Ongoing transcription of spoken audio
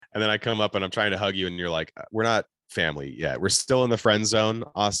And then I come up and I'm trying to hug you, and you're like, we're not family yet. We're still in the friend zone,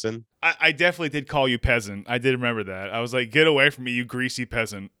 Austin. I definitely did call you peasant. I did remember that. I was like, get away from me, you greasy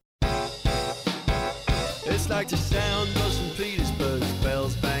peasant. It's like the sound of St. Petersburg's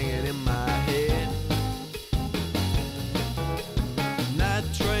bells banging in my head. Night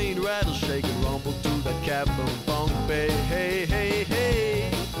train rattle, shake and rumble through the cab boom bunk bay. Hey, hey, hey.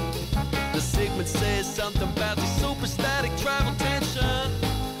 The Sigmund says something about the superstatic travel tension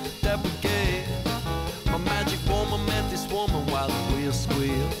that we get. My magic woman met this woman while the wheels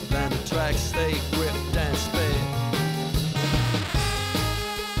squeal. Then the tracks stay gripped and sped.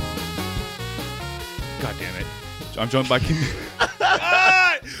 God damn it. I'm joined by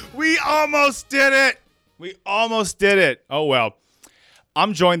we almost did it. We almost did it. Oh, well.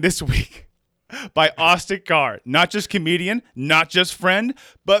 I'm joined this week by Austin Carr. Not just comedian, not just friend,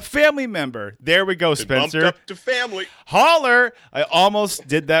 but family member. There we go, Spencer. Bumped up to family. Holler. I almost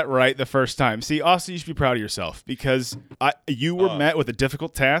did that right the first time. See, Austin, you should be proud of yourself because you were met with a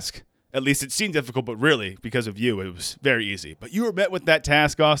difficult task. At least it seemed difficult, but really, because of you, it was very easy. But you were met with that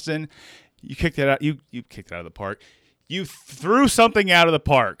task, Austin. You kicked it out. You kicked it out of the park. You threw something out of the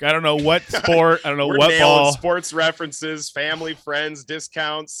park. I don't know what sport. I don't know We're what nailing ball. Sports references, family, friends,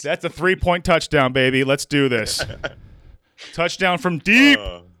 discounts. That's a 3-point touchdown, baby. Let's do this. Touchdown from deep.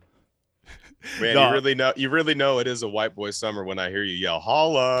 Man, No. you really know it is a white boy summer when I hear you yell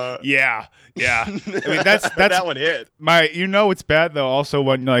holla. Yeah. I mean, that's that one hit. you know it's bad though. Also,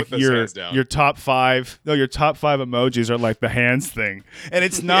 when like Put those hands down. your top five emojis are like the hands thing, and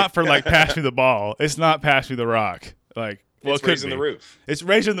it's not for like pass me the ball. It's not pass me the rock. Like, well, It's it could raising be. the roof. It's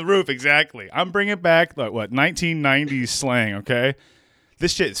raising the roof. Exactly. I'm bringing back like what 1990s slang. Okay,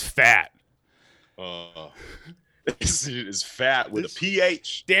 this shit is fat. This is fat with a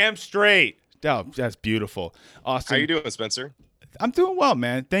PH. Damn straight. Oh, that's beautiful, Austin. How you doing, Spencer? I'm doing well,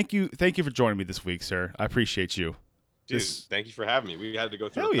 man. Thank you for joining me this week, sir. I appreciate you. Dude, thank you for having me. We had to go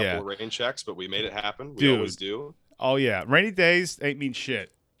through Hell a couple yeah. of rain checks, but we made it happen. We Dude. always do. Oh yeah, rainy days ain't mean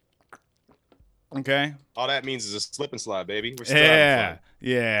shit. Okay. All that means is a slip and slide, baby. We're still having fun.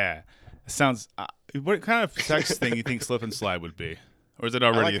 Yeah. Sounds. What kind of sex thing you think slip and slide would be, or is it I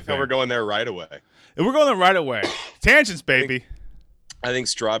already like a how thing? we're going there right away. If we're going there right away. Tangents, baby. I think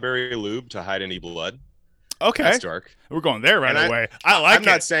strawberry lube to hide any blood. Okay. That's dark. We're going there right And away. I like I'm it.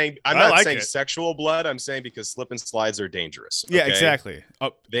 not saying I not like saying it. sexual blood. I'm saying because slip and slides are dangerous. Yeah, okay? exactly.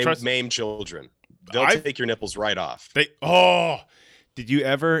 Oh, They trust- maim children. They'll I- take your nipples right off. Did you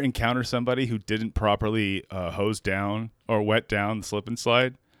ever encounter somebody who didn't properly hose down or wet down the slip and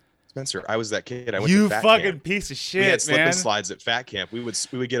slide? Spencer, I was that kid. I went You to fat fucking camp. piece of shit, We had slip man. and slides at fat camp. We would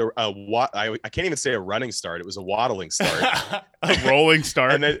get I can't even say a running start. It was a waddling start. A rolling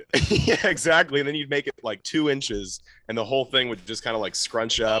start. And then yeah, exactly. And then you'd make it like 2 inches, and the whole thing would just kind of like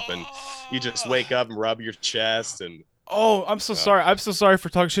scrunch up, and you just wake up and rub your chest. And Oh, I'm so sorry. I'm so sorry for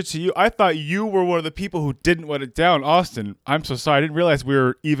talking shit to you. I thought you were one of the people who didn't wet it down, Austin. I'm so sorry. I didn't realize we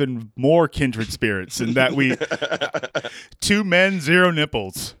were even more kindred spirits and that we 2 men, 0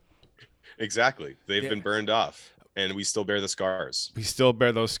 nipples. exactly, they've been burned off, and we still bear the scars. We still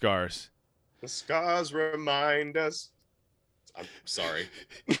bear those scars. The scars remind us. I'm sorry.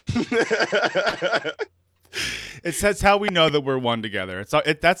 That's how we know that we're one together.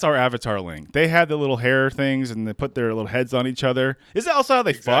 That's our avatar link. They had the little hair things and they put their little heads on each other. Is that also how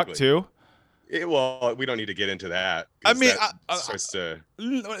they Exactly. fuck too? Well, we don't need to get into that. I 'cause mean, that starts to.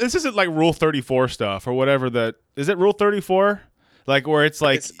 This isn't like Rule 34 stuff or whatever. That is it. Rule 34, like where it's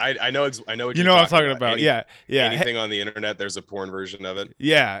like I know what you you're know what I'm talking about. Yeah. Anything on the internet, there's a porn version of it.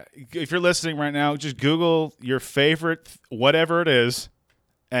 Yeah, if you're listening right now, just Google your favorite whatever it is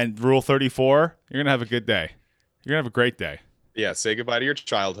and Rule 34. You're going to have a good day. You're going to have a great day. Yeah, say goodbye to your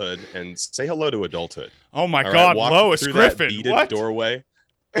childhood and say hello to adulthood. Oh, my All God, right, walk Lois through that Griffin. beaded What? doorway.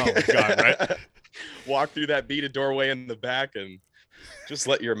 Oh, my God, right? Walk through that beaded doorway in the back and just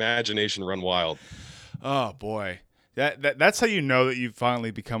let your imagination run wild. Oh, boy. That's how you know that you've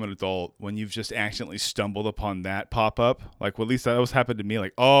finally become an adult, when you've just accidentally stumbled upon that pop up. Like, well, at least that was happened to me.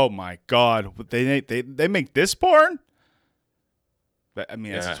 Like, oh, my God, they make this porn? But, I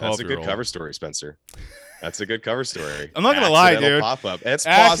mean, Yeah, as a that's a 12-year-old. good cover story, Spencer. That's a good cover story. I'm not gonna lie, Accidental dude. Pop up. It's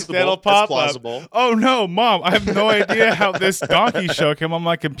Accidental plausible. It's pop-up. plausible. Oh no, Mom! I have no idea how this donkey show came on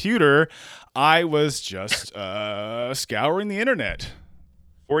my computer. I was just scouring the internet.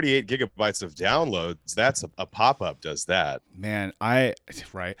 48 gigabytes of downloads. That's a pop up. Does that? Man, I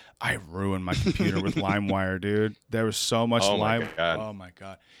ruined my computer with LimeWire, dude. There was so much Oh my Lime. God. Oh my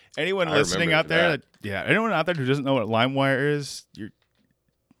God! Anyone I listening remember out there? that. Anyone out there who doesn't know what LimeWire is,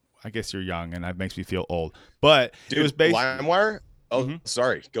 I guess you're young, and that makes me feel old. But Dude, it was based. LimeWire. Oh,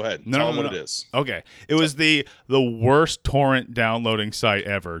 sorry. Go ahead. No, Tell no, them no, what no. it is. Okay. It was the worst torrent downloading site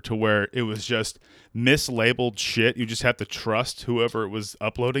ever, to where it was just mislabeled shit. You just have to trust whoever was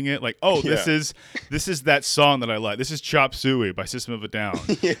uploading it. Like, oh, this Yeah. is that song that I like. This is Chop Suey by System of a Down.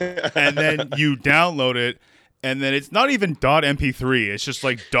 Yeah. And then you download it, and then it's not even .mp3. It's just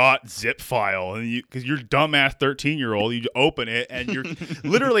like .zip file, and because you're dumbass 13-year-old, you open it, and you're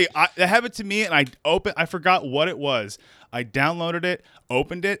literally. That happened to me, and I forgot what it was. I downloaded it,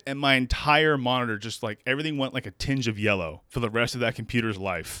 opened it, and my entire monitor just like everything went like a tinge of yellow for the rest of that computer's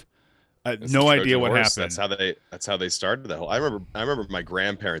life. I had It's no the idea Trojan what horse. happened. That's how they started the whole. I remember my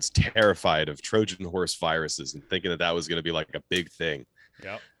grandparents terrified of Trojan horse viruses and thinking that was going to be like a big thing.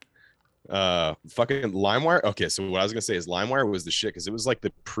 Yep. Fucking LimeWire. Okay, so what I was gonna say is LimeWire was the shit because it was like the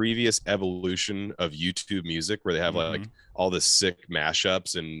previous evolution of YouTube music, where they have like all the sick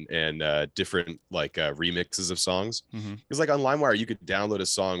mashups and different like remixes of songs. Because like on LimeWire, you could download a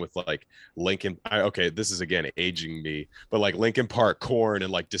song with like okay, this is again aging me, but like Linkin Park, Korn,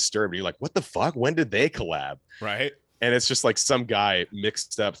 and like Disturbed. And you're like, what the fuck? When did they collab? Right. And it's just like some guy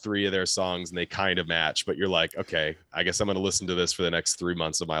mixed up 3 of their songs and they kind of match, but you're like, okay, I guess I'm going to listen to this for the next 3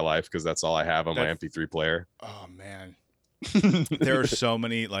 months of my life because that's all I have on my MP3 player. Oh man. There are so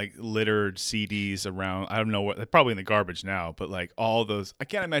many like littered CDs around. I don't know what, they're probably in the garbage now, but like all those, I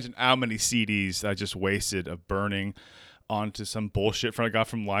can't imagine how many CDs I just wasted of burning onto some bullshit I got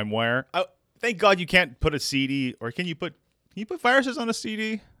from LimeWire. Thank God you can't put a CD, or can you put viruses on a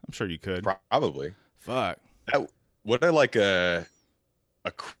CD? I'm sure you could. Probably. Fuck. What I like a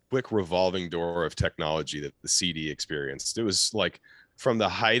quick revolving door of technology that the CD experienced. It was like from the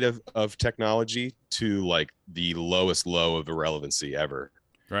height of technology to like the lowest low of irrelevancy ever.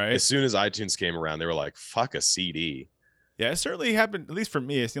 Right. As soon as iTunes came around, they were like, fuck a CD. Yeah, it certainly happened. At least for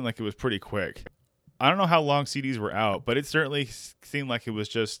me, it seemed like it was pretty quick. I don't know how long CDs were out, but it certainly seemed like it was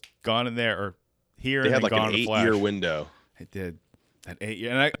just gone in there or here. They and had then like gone an in a flash. 8-year window. It did. That 8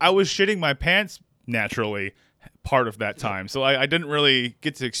 year. And I was shitting my pants naturally part of that time. So I didn't really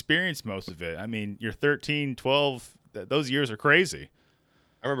get to experience most of it. I mean, you're 13, 12. Those years are crazy.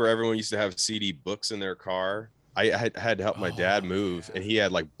 I remember everyone used to have CD books in their car. I had to help my dad move, and he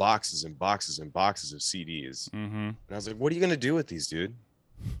had like boxes and boxes and boxes of CDs. And I was like, what are you going to do with these, dude?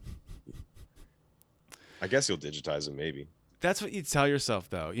 I guess you'll digitize them, maybe. That's what you tell yourself,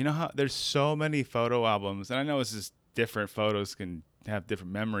 though. You know how there's so many photo albums, and I know this is different. Photos can have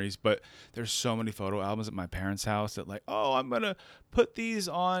different memories, but there's so many photo albums at my parents' house that like, oh, I'm gonna put these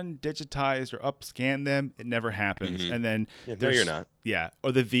on digitized or upscan them. It never happens. And then No, you're not. Yeah,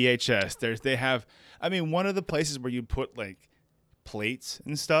 or the VHS. They have. I mean, one of the places where you put like plates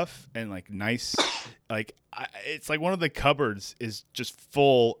and stuff and like nice, like it's like one of the cupboards is just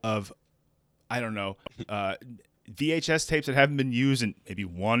full of, I don't know, VHS tapes that haven't been used in maybe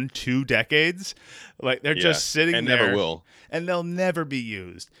 1-2 decades. Like they're just sitting and there, never will, and they'll never be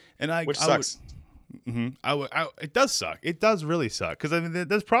used. And which sucks. It does suck. It does really suck because I mean,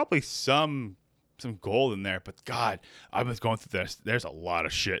 there's probably some gold in there, but God, I was going through this. There's a lot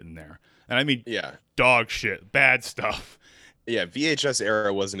of shit in there, and I mean, dog shit, bad stuff. Yeah, VHS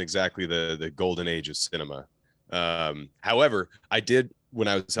era wasn't exactly the golden age of cinema. However, when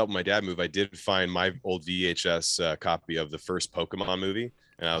I was helping my dad move, I did find my old VHS copy of the first Pokemon movie,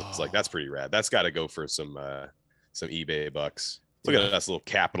 and I was like, "That's pretty rad. That's got to go for some eBay bucks." Look at us, little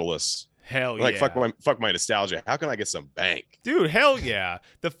capitalists. Hell yeah! Like fuck my nostalgia. How can I get some bank, dude? Hell yeah!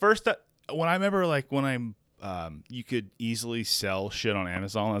 The first when I remember, like when you could easily sell shit on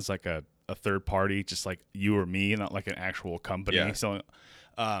Amazon as like a third party, just like you or me, not like an actual company selling.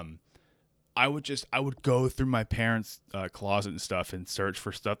 I would go through my parents' closet and stuff and search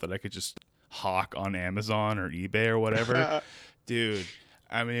for stuff that I could just hawk on Amazon or eBay or whatever. Dude,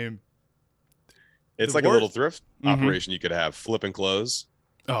 I mean, it's like a little thrift operation you could have, flipping clothes.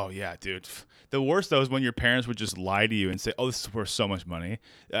 Oh yeah, dude. The worst though is when your parents would just lie to you and say, "Oh, this is worth so much money."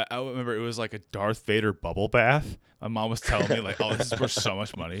 I remember it was like a Darth Vader bubble bath. My mom was telling me like, "Oh, this is worth so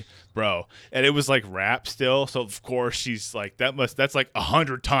much money, bro," and it was like wrapped still. So of course she's like, "That's like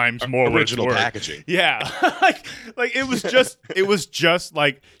 100 times more original worth." packaging." Yeah, like it was just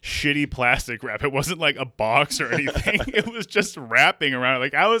like shitty plastic wrap. It wasn't like a box or anything. It was just wrapping around.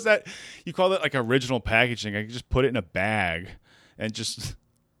 Like how is that? You call that like original packaging? I could just put it in a bag and just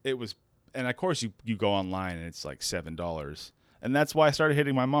it was. And of course you go online and it's like $7. And that's why I started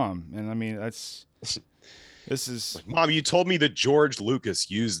hitting my mom. And I mean, this is like, Mom, you told me that George Lucas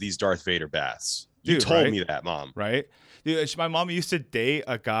used these Darth Vader baths. You told me that, Mom. Right? Dude, my mom used to date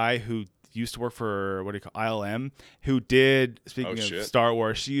a guy who used to work for ILM, who did, speaking of Star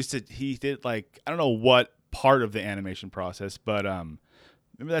Wars, he did like, I don't know what part of the animation process. But remember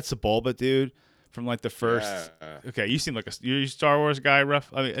that Sebulba dude from like the first. Yeah. Okay, you seem like you're a Star Wars guy. Rough.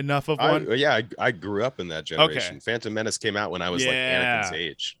 I mean, enough of one. I grew up in that generation. Okay. Phantom Menace came out when I was like Anakin's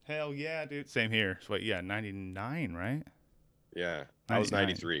age. Hell yeah, dude. Same here. So, 99, right? Yeah, I was 99.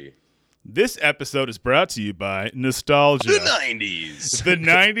 93. This episode is brought to you by nostalgia. The 90s. The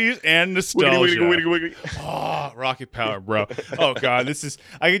 90s and nostalgia. Wiggity. Oh, Rocket Power, bro. Oh God, this is.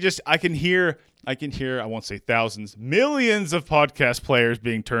 I can hear. I won't say thousands, millions of podcast players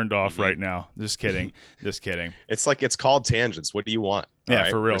being turned off right now. Just kidding. It's called tangents. What do you want? Yeah,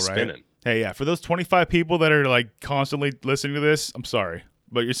 right? for real, We're right? spinning. Hey, yeah, for those 25 people that are like constantly listening to this, I'm sorry,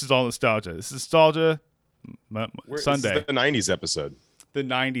 but this is all nostalgia. This is nostalgia Sunday. This is the 90s episode. The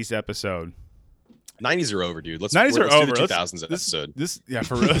 90s episode. 90s are over, dude. 90s are over. Do the 2000s episode.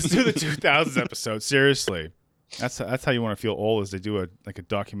 For real. Let's do the 2000s episode. Seriously. That's how you want to feel old, is they do a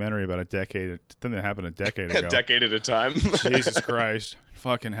documentary about a decade. Something that happened a decade ago. A decade at a time. Jesus Christ.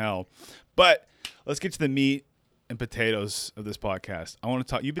 Fucking hell. But let's get to the meat and potatoes of this podcast. I want to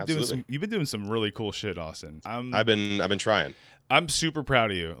talk. You've been doing some really cool shit, Austin. I've been trying. I'm super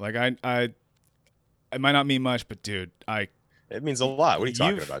proud of you. Like it might not mean much, but dude, it means a lot. What are you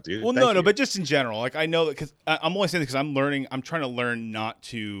talking about, dude? Well, Thank you. but just in general. Like I know that because I'm only saying that because I'm learning. I'm trying to learn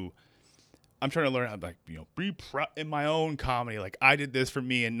I'm trying to learn how to, like, be proud in my own comedy. Like I did this for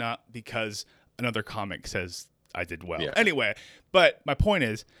me and not because another comic says I did well. Yeah. Anyway, but my point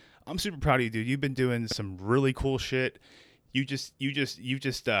is, I'm super proud of you, dude. You've been doing some really cool shit. You just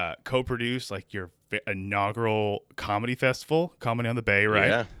co-produced like your inaugural comedy festival, Comedy on the Bay, right?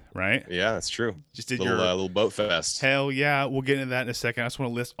 Yeah. Right? Yeah, that's true. Just did your little boat fest. Hell yeah. We'll get into that in a second. I just want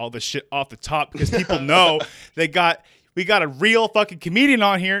to list all this shit off the top because people know we got a real fucking comedian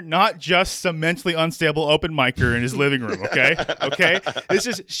on here, not just some mentally unstable open micer in his living room, okay? Okay?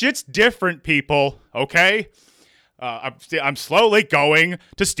 Shit's different, people, okay? I'm slowly going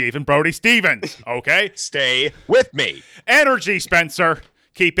to Stephen Brody Stevens, okay? Stay with me. Energy, Spencer.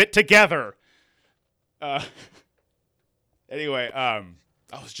 Keep it together. Anyway, I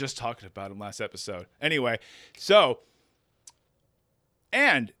was just talking about him last episode. Anyway,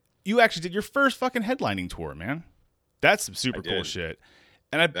 and you actually did your first fucking headlining tour, man. That's some super cool shit.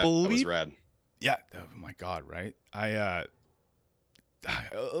 And that was rad. Yeah. Oh my God, right?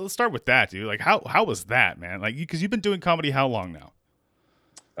 Let's start with that, dude. Like, how was that, man? Like, because you've been doing comedy how long now?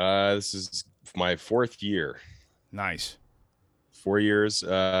 This is my 4th year. Nice. 4 years.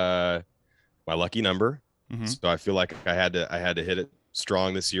 My lucky number. Mm-hmm. So I feel like I had to hit it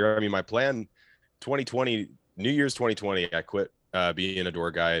strong this year. I mean, my plan, 2020, New Year's 2020, I quit being a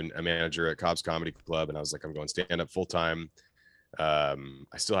door guy and a manager at Cobb's Comedy Club, and I was like, I'm going stand up full time. I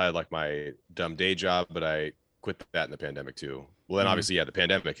still had like my dumb day job, but I quit that in the pandemic too. Well, then obviously, the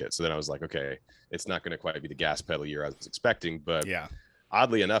pandemic hit. So then I was like, okay, it's not going to quite be the gas pedal year I was expecting. But yeah,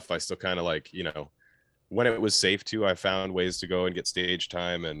 oddly enough, I still kind of like, when it was safe to, I found ways to go and get stage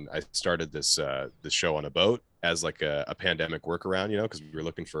time. And I started this show on a boat as like a pandemic workaround, because we were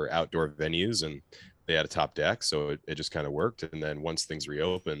looking for outdoor venues and they had a top deck. So it just kind of worked. And then once things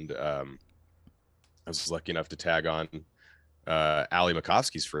reopened, I was lucky enough to tag on Ali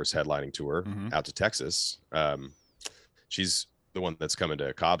Makovsky's first headlining tour out to Texas. She's the one that's coming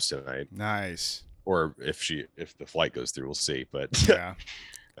to Cobb's tonight. Nice. Or if the flight goes through, we'll see. But yeah.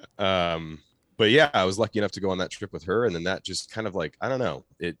 But yeah, I was lucky enough to go on that trip with her. And then that just kind of like, I don't know,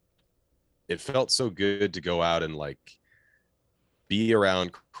 it felt so good to go out and like be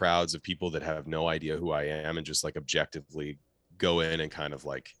around crowds of people that have no idea who I am and just like objectively go in and kind of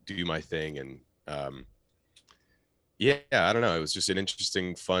like do my thing. And yeah, I don't know. It was just an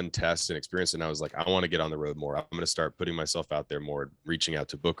interesting, fun test and experience. And I was like, I want to get on the road more. I'm going to start putting myself out there more, reaching out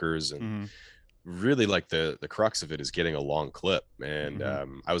to bookers, and really like the crux of it is getting a long clip. And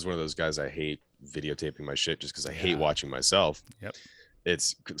I was one of those guys, I hate videotaping my shit just because I hate watching myself. Yep.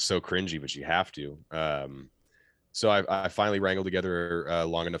 It's so cringy, but you have to. So I finally wrangled together a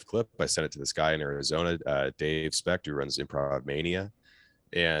long enough clip. I sent it to this guy in Arizona, Dave Specht, who runs Improv Mania.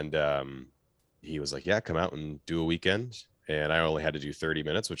 And he was like, yeah, come out and do a weekend. And I only had to do 30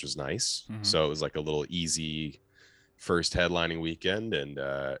 minutes, which was nice. So it was like a little easy first headlining weekend. And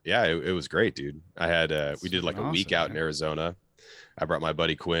it was great, dude. I had we did like a week out in Arizona. I brought my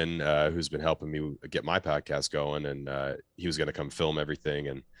buddy Quinn, who's been helping me get my podcast going, and he was going to come film everything.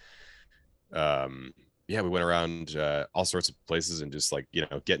 And we went around all sorts of places and just like,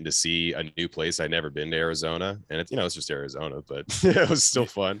 getting to see a new place. I'd never been to Arizona, and it's just Arizona, but it was still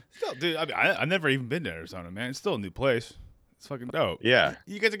fun. Still, dude, I mean, I've never even been to Arizona, man. It's still a new place. It's fucking dope. Yeah.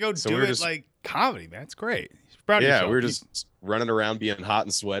 You get to go So do we were it just- like comedy, man. It's great. Proud of Yeah, yourself. we were just running around being hot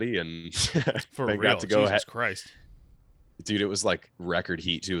and sweaty, and for I real. got to go Jesus Christ. Dude, it was like record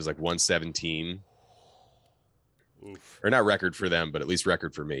heat too. It was like 117. Oof. Or not record for them, but at least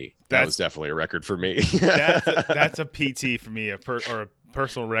record for me. That That's- was definitely a record for me. That's a PT for me, or a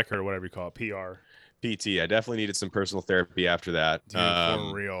personal record, or whatever you call it, PR. PT. I definitely needed some personal therapy after that. Dude,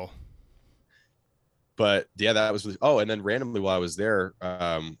 for real. But yeah, that was. Oh, and then randomly while I was there,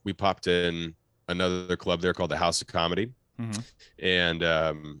 we popped in another club there called the House of Comedy, and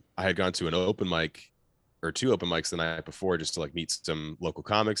I had gone to an open mic or 2 open mics the night before just to like meet some local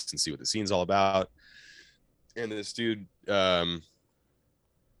comics and see what the scene's all about. And this dude saw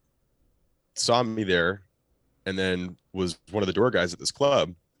me there, and then was one of the door guys at this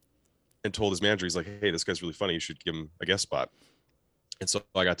club, and told his manager, he's like, "Hey, this guy's really funny. You should give him a guest spot." And so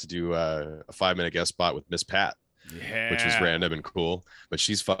I got to do a 5-minute guest spot with Miss Pat, which was random and cool. But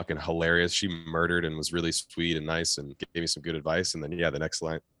she's fucking hilarious. She murdered and was really sweet and nice and gave me some good advice. And then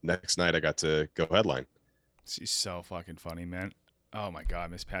the next night I got to go headline. She's so fucking funny, man. Oh my god,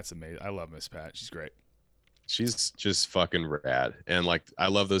 Miss Pat's amazing. I love Miss Pat. She's great. She's just fucking rad. And like I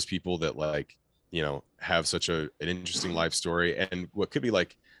love those people that like, you know, have such an interesting life story and what could be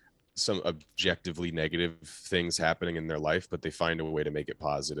like some objectively negative things happening in their life, but they find a way to make it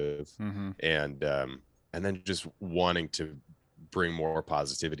positive. And then just wanting to bring more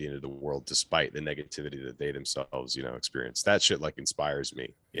positivity into the world despite the negativity that they themselves, you know, experience. That shit like inspires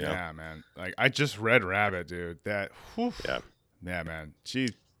me, you know? Yeah, man. Like I just read Rabbit, dude. That yeah, man.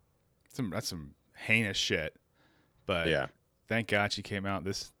 That's some heinous shit. But yeah, thank God she came out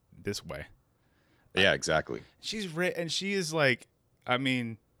this way. Yeah, exactly. She's and she is like, I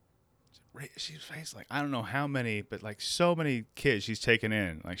mean, she's faced like I don't know how many, but like so many kids she's taken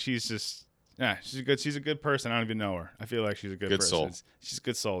in. Like she's just she's a good person. I don't even know her. I feel like she's a good person. Soul. She's a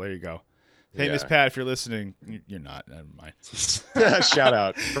good soul. There you go. Hey, Yeah. Miss Pat, if you're listening, you're not. Never mind. Shout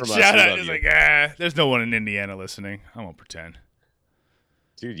out from us. Shout We out. love It's you. like there's no one in Indiana listening. I won't pretend.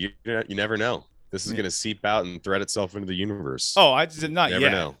 Dude, you never know. This is gonna seep out and thread itself into the universe. Oh, I did not Never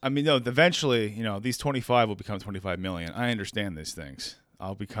yet. know. I mean, no. Eventually, you know, these 25 will become 25 million. I understand these things.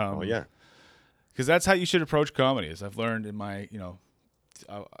 I'll become. Oh yeah. Because that's how you should approach comedy. As I've learned in my, you know,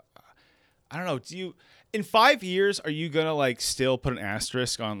 I don't know. Do you, in 5 years, are you gonna like still put an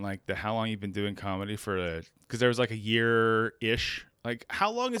asterisk on like how long you've been doing comedy for? Because there was like a year-ish. Like, how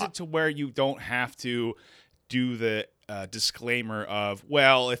long is it to where you don't have to do the disclaimer of,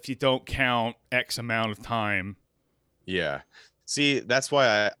 well, if you don't count X amount of time? Yeah. See, that's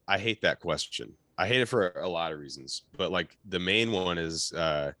why I hate that question. I hate it for a lot of reasons, but like the main one is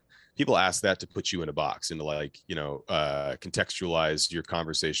people ask that to put you in a box and to like, you know, contextualize your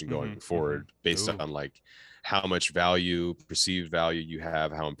conversation going forward based on like how much perceived value you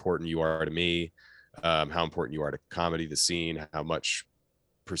have, how important you are to me, how important you are to comedy, the scene, how much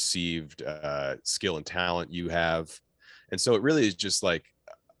perceived skill and talent you have. And so it really is just like,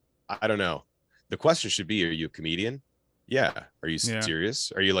 I don't know. The question should be, are you a comedian? Yeah. Are you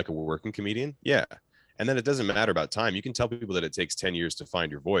serious? Are you like a working comedian? Yeah. And then it doesn't matter about time. You can tell people that it takes 10 years to find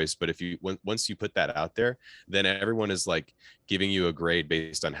your voice, but if you once you put that out there, then everyone is like giving you a grade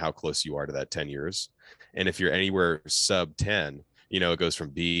based on how close you are to that 10 years. And if you're anywhere sub 10, you know, it goes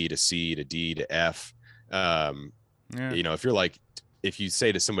from B to C to D to F. You know, if you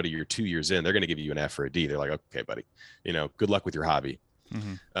say to somebody you're 2 years in, they're going to give you an F or a D. They're like, okay, buddy, you know, good luck with your hobby.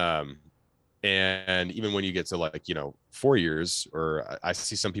 And even when you get to like, you know, 4 years, or I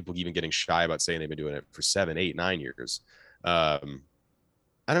see some people even getting shy about saying they've been doing it for 7, 8, 9 years. I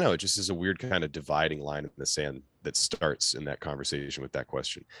don't know. It just is a weird kind of dividing line in the sand that starts in that conversation with that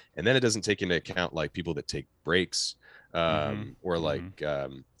question. And then it doesn't take into account like people that take breaks or like,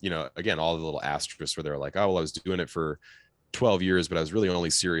 you know, again, all the little asterisks where they're like, oh, well, I was doing it for 12 years, but I was really only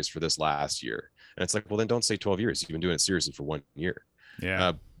serious for this last year. And it's like, well, then don't say 12 years. You've been doing it seriously for 1 year.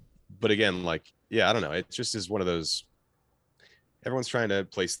 Yeah. But again, like, yeah, I don't know. It just is one of those, everyone's trying to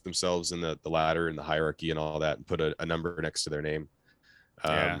place themselves in the ladder and the hierarchy and all that and put a number next to their name.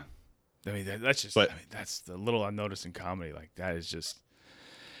 I mean, that's just, that's the little unnoticed in comedy. Like that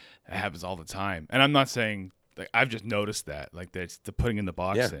happens all the time. And I'm not saying like, I've just noticed that, like that's the putting in the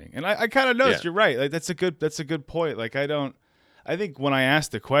box thing. And I kind of noticed you're right. Like that's a good point. Like I think when I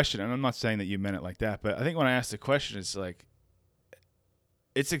asked the question, and I'm not saying that you meant it like that, but I think when I asked the question, it's like,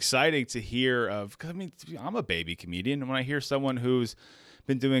 it's exciting to hear of, cause I mean, I'm a baby comedian. And when I hear someone who's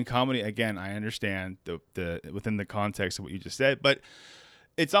been doing comedy, again, I understand the within the context of what you just said, but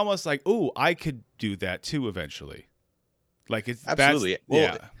it's almost like, ooh, I could do that too eventually. Like it's absolutely.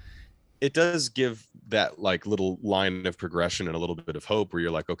 it does give that like little line of progression and a little bit of hope where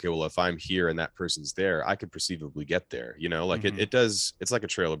you're like, okay, well, if I'm here and that person's there, I could perceivably get there, you know, like it does. It's like a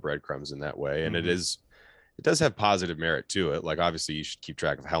trail of breadcrumbs in that way. And it does have positive merit to it. Like, obviously you should keep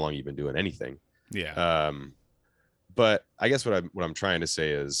track of how long you've been doing anything. Yeah. But I guess what I'm trying to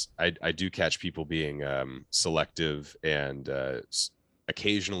say is I do catch people being selective and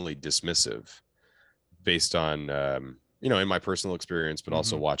occasionally dismissive based on, you know, in my personal experience, but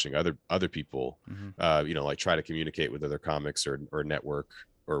also watching other people, you know, like try to communicate with other comics or network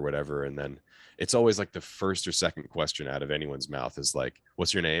or whatever. And then it's always like the first or second question out of anyone's mouth is like,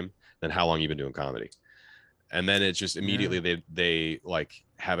 what's your name? Then how long you been doing comedy? And then it's just immediately they like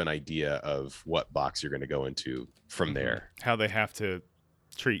have an idea of what box you're going to go into from there. How they have to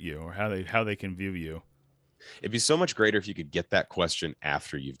treat you or how they can view you. It'd be so much greater if you could get that question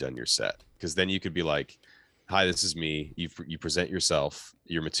after you've done your set, because then you could be like, hi, this is me. You present yourself,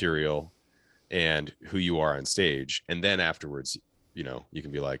 your material, and who you are on stage. And then afterwards, you know, you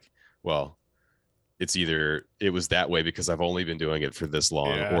can be like, well, it's either it was that way because I've only been doing it for this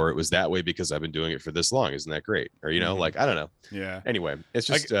long, or it was that way because I've been doing it for this long. Isn't that great? Or, you know, like, I don't know. Yeah. Anyway, it's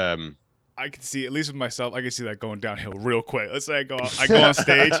just, I can see, at least with myself, I can see that going downhill real quick. Let's say I go on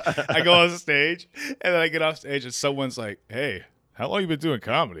stage, and then I get off stage and someone's like, hey, how long you been doing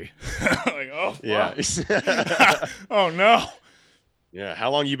comedy? I'm like, oh, yeah. Oh, no. Yeah.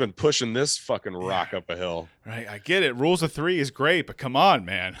 How long you been pushing this fucking rock up a hill? Right. I get it. Rules of 3 is great, but come on,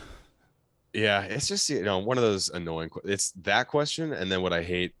 man. Yeah. It's just, you know, one of those annoying, it's that question. And then what I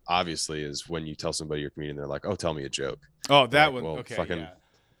hate, obviously, is when you tell somebody you're a comedian, they're like, oh, tell me a joke. Oh, that one. Well, okay. fucking,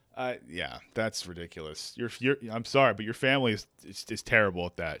 yeah, that's ridiculous. I'm sorry, but your family is terrible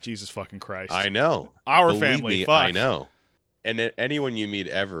at that. Jesus fucking Christ. I know. Our Believe family, me, fuck. I know. And anyone you meet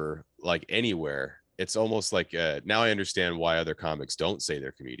ever, like anywhere, it's almost like now I understand why other comics don't say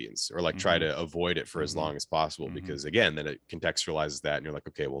they're comedians or like try to avoid it for as long as possible, because again, then it contextualizes that and you're like,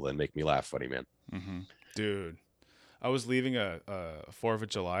 okay, well then make me laugh, funny man. Dude, I was leaving a 4th of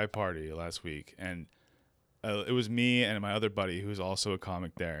July party last week, and it was me and my other buddy who's also a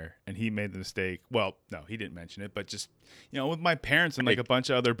comic there, and he made the mistake. Well, no, he didn't mention it, but just, you know, with my parents and like a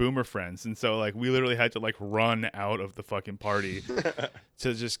bunch of other boomer friends, and so like we literally had to like run out of the fucking party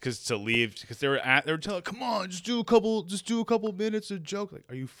to leave because they were telling, come on, just do a couple minutes of joke. Like,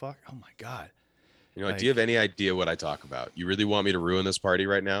 are you fuck? Oh my god. You know, like, do you have any idea what I talk about? You really want me to ruin this party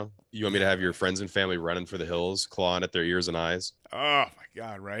right now? You want me to have your friends and family running for the hills, clawing at their ears and eyes? Oh my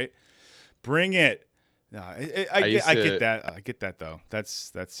god, right? Bring it. No, I get that. I get that though.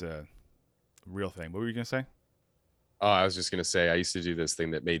 That's a real thing. What were you gonna say? Oh, I was just gonna say I used to do this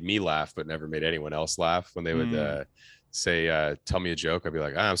thing that made me laugh, but never made anyone else laugh. When they would say, "Tell me a joke," I'd be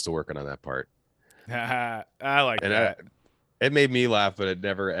like, "I'm still working on that part." I like and that. It made me laugh, but it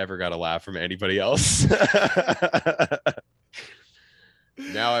never ever got a laugh from anybody else.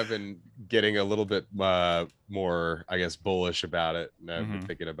 Now I've been getting a little bit more, I guess, bullish about it. And I've been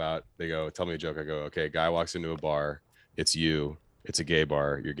thinking about, they go, tell me a joke. I go, okay, guy walks into a bar. It's you. It's a gay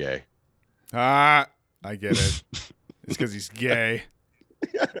bar. You're gay. I get it. It's because he's gay.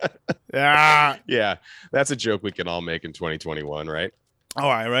 Yeah, that's a joke we can all make in 2021, right? All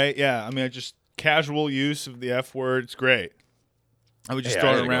right. Yeah, I mean, just casual use of the F word. It's great. I would just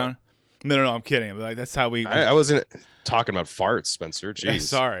throw it around. No, I'm kidding. But like, that's how we. I wasn't talking about farts, Spencer. Jeez.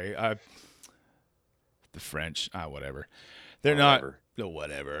 Sorry. The French. Whatever. They're not. No,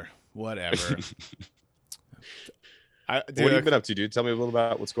 whatever. What have you been up to, dude? Tell me a little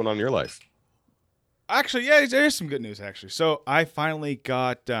about what's going on in your life. Actually, yeah, there's some good news, actually. So I finally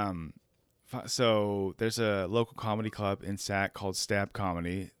got. So there's a local comedy club in Sac called Stab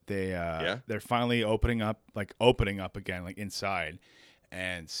Comedy. They're finally opening up again, like inside.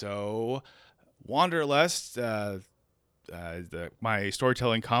 And so Wanderlust, my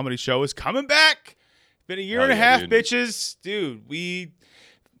storytelling comedy show, is coming back. Been a year and a half, dude. Bitches. Dude,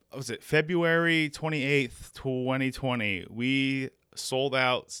 what was it, February 28th, 2020. We sold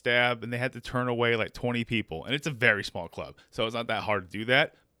out Stab, and they had to turn away like 20 people. And it's a very small club, so it's not that hard to do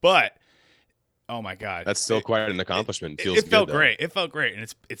that. But oh my god, that's still quite an accomplishment. It felt great. It felt great,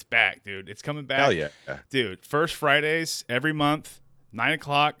 and it's back, dude. It's coming back. Hell yeah, dude. First Fridays every month,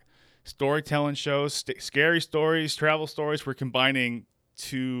 9:00. Storytelling shows, scary stories, travel stories. We're combining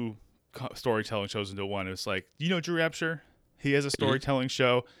 2 storytelling shows into one. It's like, you know, Drew Epsher. He has a storytelling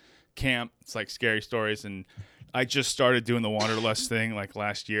show, camp. It's like scary stories, and I just started doing the Wanderlust thing like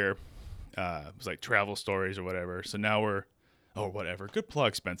last year. It was like travel stories or whatever. So now we're. Oh, whatever. Good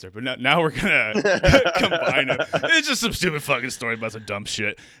plug, Spencer. But now we're going to combine them. It's just some stupid fucking story about some dumb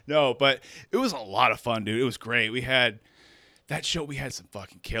shit. No, but it was a lot of fun, dude. It was great. We had that show, we had some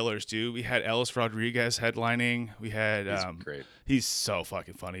fucking killers, dude. We had Ellis Rodriguez headlining. We had He's great. He's so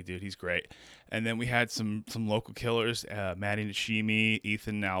fucking funny, dude. He's great. And then we had some local killers, Maddie Nishimi,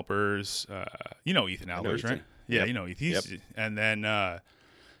 Ethan Albers. You know Ethan Albers, Ethan. right? Yeah, Yep. you know Ethan. And then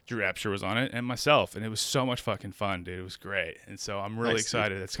Drew Apsher was on it, and myself, and it was so much fucking fun, dude. It was great. And so I'm really Nice,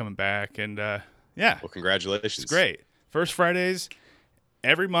 excited that's coming back. And yeah, Well, congratulations. it's great. First Fridays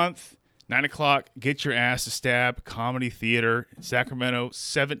every month. 9 o'clock, get your ass to Stab Comedy Theater, Sacramento,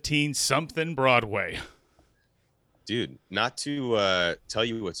 17-something Broadway. Dude, not to tell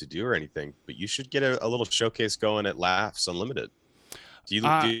you what to do or anything, but you should get a little showcase going at Laughs Unlimited. Do you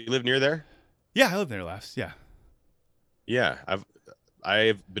live near there? Yeah, I live there last. Yeah. Yeah,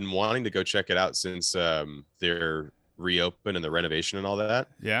 I've been wanting to go check it out since they're reopened and the renovation and all that.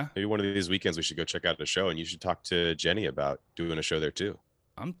 Yeah. Maybe one of these weekends we should go check out a show, and you should talk to Jenny about doing a show there too.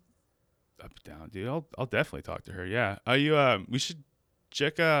 I'm up and down, dude. I'll definitely talk to her. Yeah. We should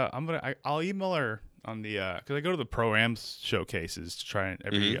check. I'll email her on the because I go to the Pro-Ams showcases to try and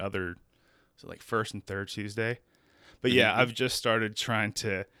every other, so like first and third Tuesday. But yeah, I've just started trying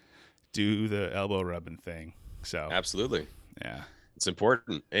to do the elbow rubbing thing. So Absolutely, yeah, it's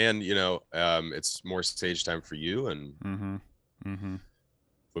important, and it's more stage time for you, and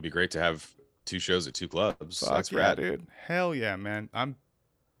would be great to have 2 shows at 2 clubs. Fuck That's yeah, rad, dude. Hell yeah, man.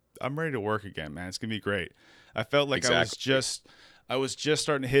 I'm ready to work again, man. It's gonna be great. I felt like I was just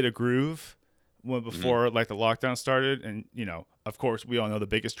starting to hit a groove before like the lockdown started, and of course we all know the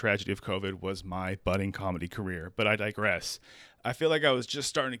biggest tragedy of COVID was my budding comedy career, but I digress. I feel like I was just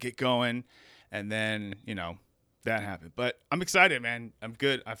starting to get going, and then that happened. But I'm excited, man. I'm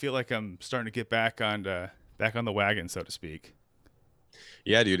good. I feel like I'm starting to get back on the wagon, so to speak.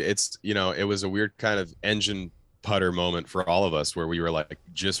 Yeah, dude. It's it was a weird kind of engine putter moment for all of us where we were like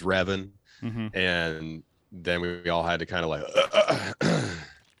just revving, and then we all had to kind of like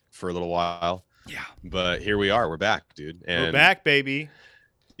for a little while. Yeah. But here we are. We're back, dude. And we're back, baby.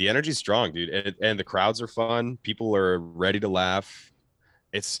 The energy's strong, dude. And the crowds are fun. People are ready to laugh.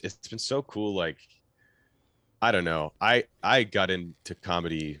 It's been so cool. Like, I don't know. I got into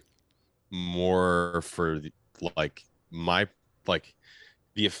comedy more for the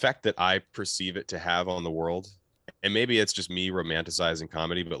effect that I perceive it to have on the world. And maybe it's just me romanticizing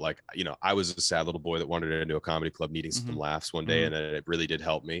comedy, but I was a sad little boy that wandered into a comedy club needing some laughs one day, and it really did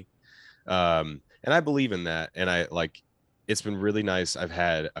help me. And I believe in that. And it's been really nice. I've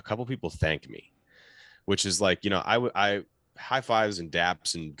had a couple people thank me, which is I high fives and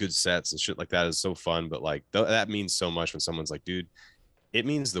daps and good sets and shit like that is so fun. But that means so much when someone's like, dude, it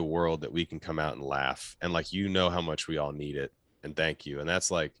means the world that we can come out and laugh. And how much we all need it. And thank you. And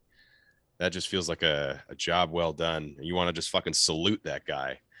that's that just feels like a job well done. You want to just fucking salute that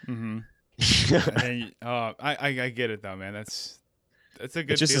guy. And, I get it though, man. That's a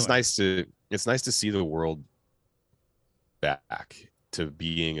good. It's just feeling. It's nice to see the world back to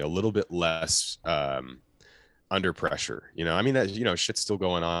being a little bit less under pressure. I mean that shit's still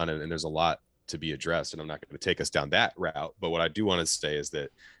going on, and there's a lot to be addressed, and I'm not going to take us down that route. But what I do want to say is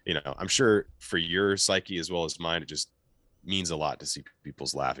that I'm sure for your psyche as well as mine, it just means a lot to see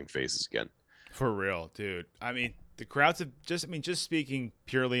people's laughing faces again. For real, dude. I mean, the crowds have just speaking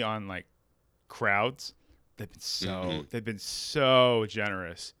purely on crowds, they've been so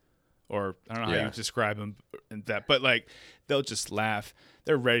generous. Or I don't know how you describe them in that, but they'll just laugh.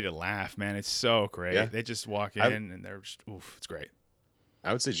 They're ready to laugh, man. It's so great. Yeah. They just walk in and they're just, it's great.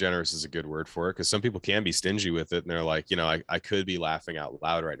 I would say generous is a good word for it, because some people can be stingy with it, and they're like, I could be laughing out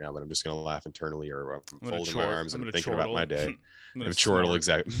loud right now, but I'm just going to laugh internally, or I'm folding my arms and thinking about my day. I'm going to chortle,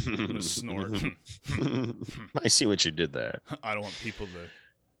 exactly. I'm going to snort. I see what you did there. I don't want people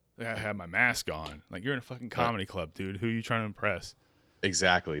to have my mask on. You're in a fucking comedy club, dude. Who are you trying to impress?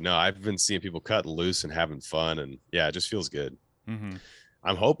 Exactly. No, I've been seeing people cutting loose and having fun, and yeah, it just feels good.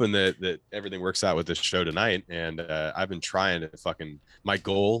 I'm hoping that everything works out with this show tonight. And I've been trying to my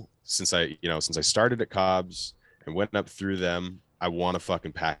goal since I started at Cobb's and went up through them. I want to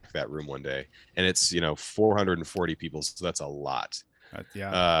fucking pack that room one day. And it's, 440 people. So that's a lot.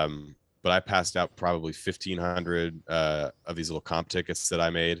 Yeah. But I passed out probably 1,500 of these little comp tickets that I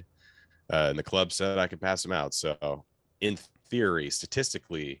made. And the club said I could pass them out. So in theory,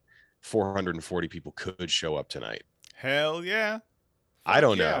 statistically, 440 people could show up tonight. Hell yeah. I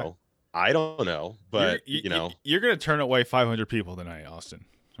don't know, but you're gonna turn away 500 people tonight, Austin.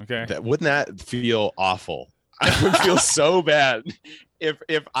 Okay, wouldn't that feel awful? I would feel so bad if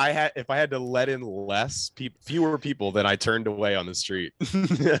I had to let in fewer people than I turned away on the street.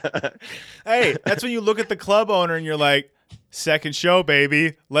 Hey, that's when you look at the club owner and you're like, Second show,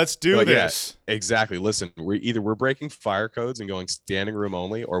 baby. Let's do But yeah, this. exactly. Listen, we're breaking fire codes and going standing room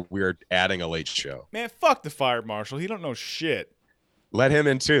only, or we're adding a late show. Man, fuck the fire marshal. He don't know shit. Let him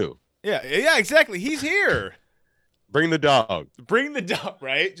in too. Yeah, exactly. He's here. Bring the dog. Bring the dog,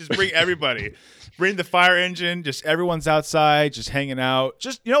 right? Just bring everybody. Bring the fire engine. Just everyone's outside, just hanging out.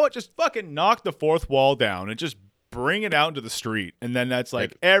 Just, you know what? Just fucking knock the fourth wall down and just bring it out into the street. And then that's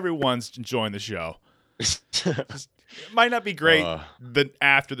like everyone's enjoying the show. It might not be great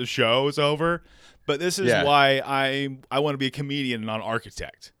after the show is over, but this is why I want to be a comedian and not an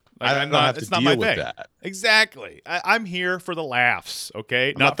architect. Like, I don't have to deal with that. Exactly. I'm here for the laughs,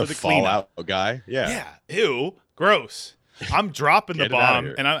 okay? Not for the cleanup. fallout guy. Yeah. Yeah. Ew. Gross. I'm dropping the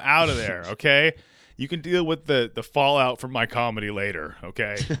bomb and I'm out of there, okay? You can deal with the fallout from my comedy later,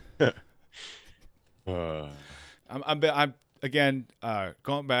 okay? I'm again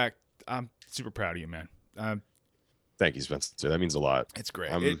going back. I'm super proud of you, man. Thank you, Spencer. That means a lot. It's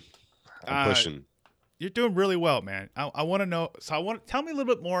great. I'm pushing. You're doing really well, man. I want to know. So tell me a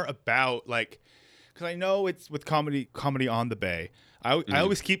little bit more about because I know it's with comedy on the Bay. I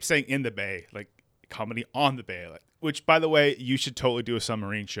always keep saying in the Bay, like comedy on the Bay, which by the way, you should totally do a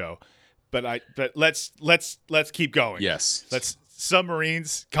submarine show. But let's keep going. Yes. Let's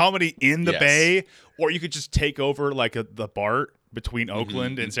submarines comedy in the Bay, or you could just take over like the BART between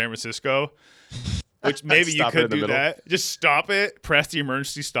Oakland and San Francisco. Which maybe you could do that. Just stop it, press the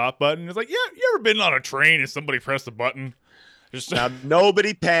emergency stop button. It's like, yeah, you ever been on a train and somebody pressed the button? Now,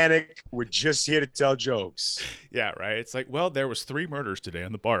 nobody panic. We're just here to tell jokes. Yeah, right. It's like, well, there was 3 murders today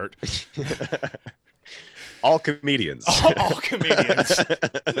on the BART. All comedians. All comedians.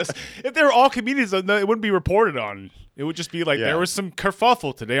 If they were all comedians, it wouldn't be reported on. It would just be like, there was some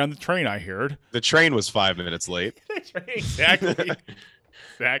kerfuffle today on the train, I heard. The train was 5 minutes late. Exactly.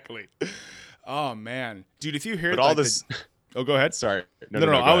 Exactly. Oh man, dude! If you hear all this, go ahead. Sorry, no.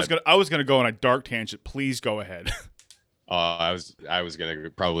 I was gonna go on a dark tangent. Please go ahead. I was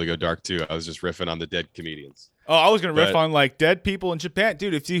gonna probably go dark too. I was just riffing on the dead comedians. Oh, I was gonna riff on like dead people in Japan,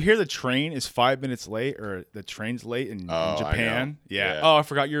 dude. If you hear the train is 5 minutes late or the train's late in Japan, yeah. Oh, I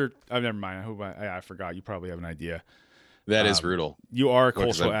forgot you're. Oh, never mind. I forgot. You probably have an idea. That is brutal. You are a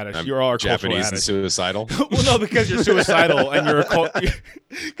cultural addict. You are a cultural Japanese addict. and suicidal. Well, no, because you're suicidal and you're a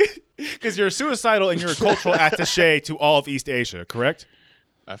because you're suicidal and you're a cultural attaché to all of East Asia, correct?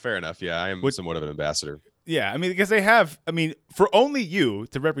 Fair enough. Yeah, I am somewhat of an ambassador. Yeah, I mean, because they have, for only you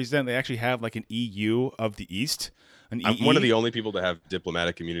to represent, they actually have like an EU of the East. I'm one of the only people to have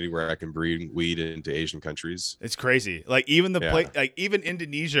diplomatic immunity where I can bring weed into Asian countries. It's crazy. Like even even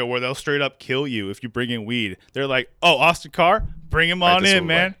Indonesia, where they'll straight up kill you if you bring in weed. They're like, "Oh, Austin Carr, bring him on in,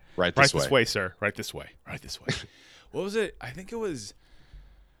 man. Right this way, sir. Right this way. Right this way." What was it? I think it was.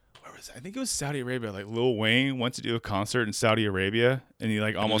 Where was it? I think it was Saudi Arabia. Like Lil Wayne went to do a concert in Saudi Arabia, and he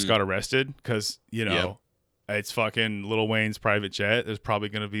like almost got arrested because it's fucking Lil Wayne's private jet. There's probably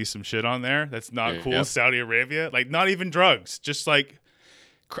going to be some shit on there that's not cool in Saudi Arabia. Like, not even drugs, just like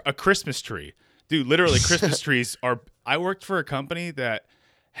a Christmas tree. Dude, literally, Christmas trees are. I worked for a company that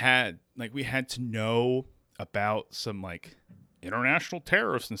had, like, we had to know about some, like, international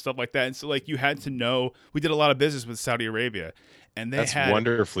tariffs and stuff like that. And so, like, you had to know. We did a lot of business with Saudi Arabia. And that's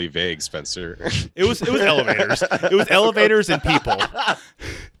wonderfully vague, Spencer. It was elevators. It was elevators and people.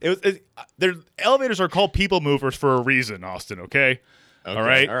 Their elevators are called people movers for a reason, Austin. Okay. All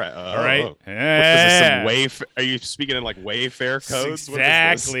right. All right. All right. Yeah. Is this are you speaking in like Wayfair codes?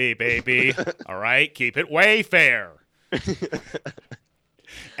 Exactly, baby. All right. Keep it Wayfair.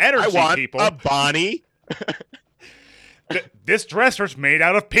 Energy, I want people. A Bonnie. This dresser's made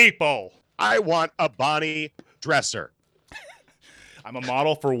out of people. I want a Bonnie dresser. I'm a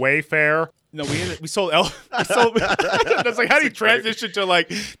model for Wayfair. No, we sold. That's like, how do you transition to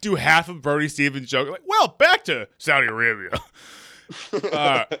like do half of Bernie Stevens' joke? Like, well, back to Saudi Arabia.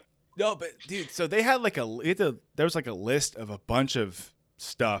 No, but dude, so they had like there was like a list of a bunch of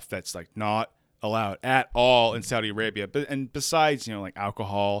stuff that's like not allowed at all in Saudi Arabia. But and besides, like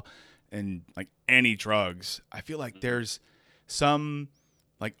alcohol and like any drugs, I feel like there's some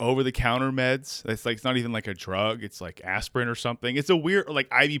like over-the-counter meds. It's like, it's not even like a drug. It's like aspirin or something. It's a weird, like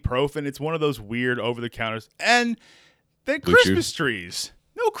ibuprofen. It's one of those weird over-the-counters. And then Christmas trees.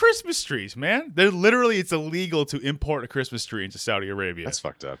 No Christmas trees, man. They're literally, it's illegal to import a Christmas tree into Saudi Arabia. That's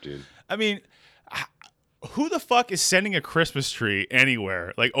fucked up, dude. I mean, who the fuck is sending a Christmas tree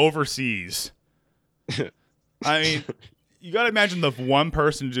anywhere, like overseas? I mean, You got to imagine the one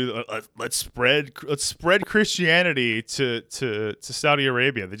person to do let's spread Christianity to Saudi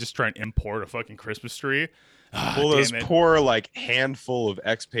Arabia. They just try and import a fucking Christmas tree. Well, those poor like handful of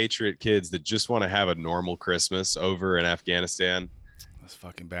expatriate kids that just want to have a normal Christmas over in Afghanistan. Those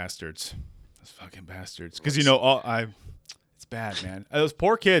fucking bastards. Because it's bad, man. Those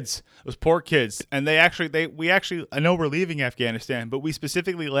poor kids. And I know we're leaving Afghanistan, but we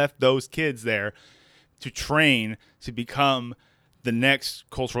specifically left those kids there to train to become the next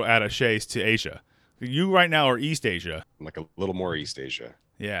cultural attachés to Asia. You right now are East Asia. Like a little more East Asia.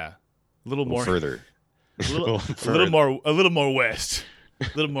 Yeah. A little more further. A little more west. A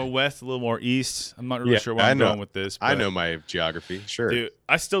little more west, a little more east. I'm not really sure where I'm going with this. I know my geography. Sure. Dude,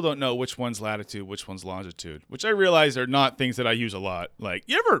 I still don't know which one's latitude, which one's longitude, which I realize are not things that I use a lot. Like,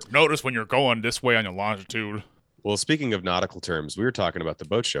 you ever notice when you're going this way on your longitude? Well, speaking of nautical terms, we were talking about the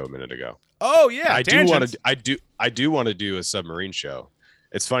boat show a minute ago. Oh yeah, I do want to do a submarine show.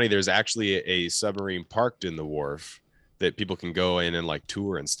 It's funny. There's actually a submarine parked in the wharf that people can go in and like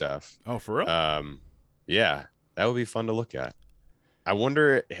tour and stuff. Oh, for real? Yeah, that would be fun to look at. I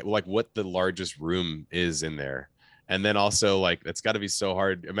wonder like what the largest room is in there. And then also like, it's gotta be so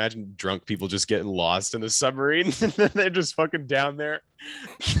hard. Imagine drunk people just getting lost in a submarine and then they're just fucking down there.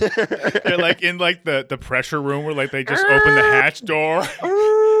 They're like in like the pressure room where like they just open the hatch door.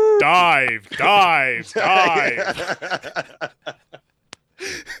 dive.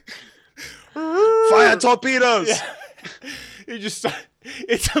 Fire torpedoes. Yeah.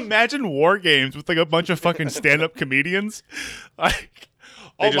 It's imagine War Games with like a bunch of fucking stand-up comedians. Like,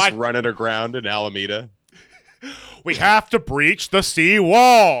 they just run it aground in Alameda. We have to breach the sea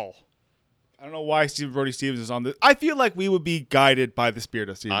wall. I don't know why Stephen Brody Stevens is on this. I feel like we would be guided by the spirit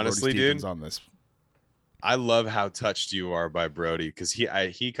of Stephen Brody Stevens on this. I love how touched you are by Brody because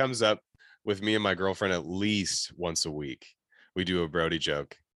he comes up with me and my girlfriend at least once a week. We do a Brody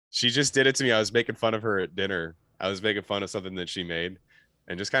joke. She just did it to me. I was making fun of her at dinner. I was making fun of something that she made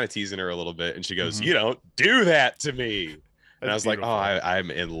and just kind of teasing her a little bit. And she goes, You don't do that to me. And I was beautiful. Like,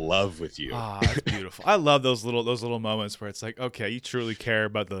 I'm in love with you. That's beautiful. I love those little moments where it's like, okay, you truly care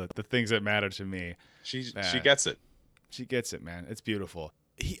about the things that matter to me. She gets it. She gets it, man. It's beautiful.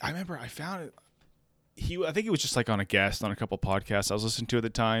 I remember I found it. I think he was just like on a guest on a couple podcasts I was listening to at the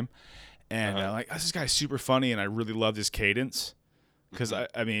time. And like, this guy's super funny. And I really loved his cadence. Because,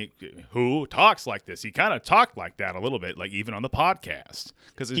 I mean, who talks like this? He kind of talked like that a little bit, like even on the podcast.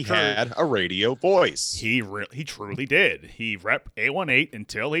 Because he had a radio voice. He truly did. He rep A18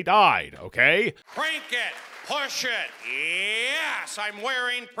 until he died, okay? Crank it, push it. Yes, I'm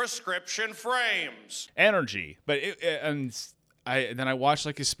wearing prescription frames. Energy. But then I watched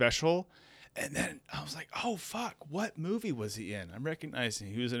like his special, and then I was like, oh, fuck, what movie was he in? I'm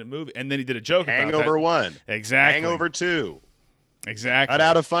recognizing he was in a movie. And then he did a joke about that. Hangover 1. Exactly. Hangover 2. Exactly. Cut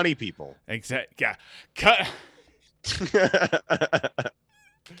out of funny people. Exactly. Yeah. Cut.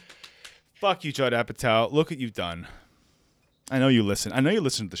 Fuck you, Judd Apatow. Look what you've done. I know you listen. I know you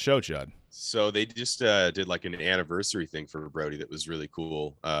listen to the show, Judd. So they just did like an anniversary thing for Brody that was really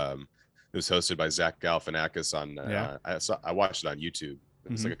cool. It was hosted by Zach Galifianakis on. I watched it on YouTube.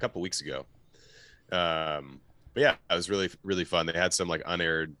 It was like a couple weeks ago. But yeah, it was really, really fun. They had some like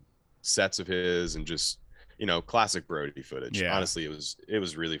unaired sets of his and just, classic Brody footage. Yeah. Honestly, it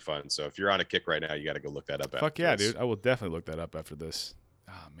was really fun. So if you're on a kick right now, you got to go look that up. Fuck yeah, dude. I will definitely look that up after this.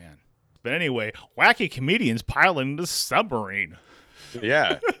 Oh, man. But anyway, wacky comedians piling into submarine.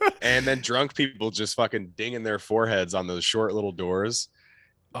 Yeah. And then drunk people just fucking dinging their foreheads on those short little doors.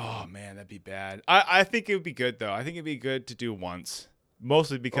 Oh, man, that'd be bad. I think it would be good, though. I think it'd be good to do once.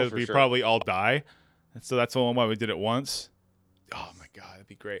 Mostly because we probably all die. And so that's the only why we did it once. Oh my God, that'd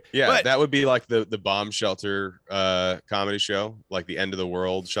be great. Yeah, that would be like the bomb shelter comedy show, like the end of the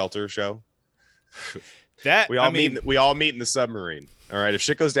world shelter show. We all meet in the submarine. All right, if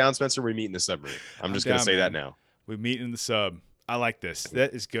shit goes down, Spencer, we meet in the submarine. I'm just gonna say that now. We meet in the sub. I like this.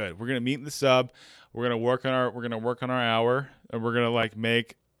 That is good. We're gonna meet in the sub. We're gonna work on our hour, and we're gonna like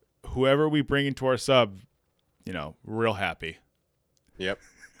make whoever we bring into our sub, real happy. Yep.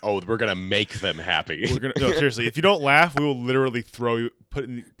 Oh, we're gonna make them happy. No, seriously. If you don't laugh, we will literally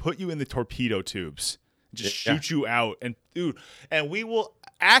put you in the torpedo tubes, just shoot you out, and we will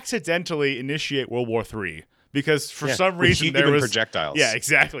accidentally initiate World War III because for some reason there was projectiles. Yeah,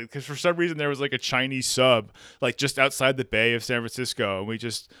 exactly. Because for some reason there was like a Chinese sub like just outside the bay of San Francisco, and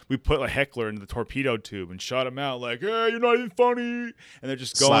we put a heckler into the torpedo tube and shot him out like, "Hey, you're not even funny," and they're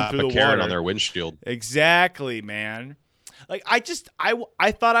just going through the water on their windshield. Exactly, man. Like, I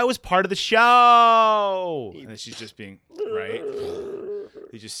thought I was part of the show. And then she's just being, right?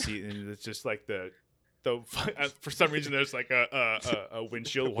 You just see, and it's just like for some reason there's like a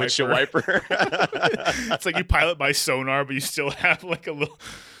windshield wiper. Windshield wiper. It's like you pilot by sonar, but you still have like a little.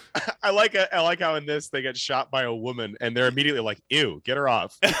 I like how in this they get shot by a woman and they're immediately like, ew, get her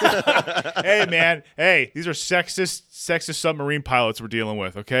off. Hey man, hey, these are sexist submarine pilots we're dealing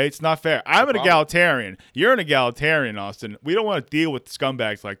with. Okay, it's not fair. I'm an egalitarian. You're an egalitarian, Austin. We don't want to deal with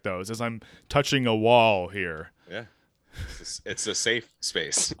scumbags like those. As I'm touching a wall here. Yeah, it's a safe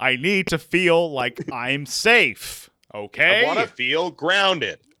space. I need to feel like I'm safe. Okay, I want to feel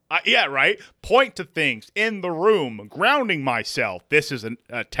grounded. Yeah, right. Point to things in the room, grounding myself. This is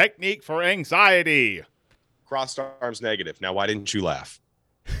a technique for anxiety. Crossed arms negative. Now, why didn't you laugh?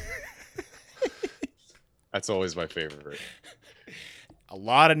 That's always my favorite. A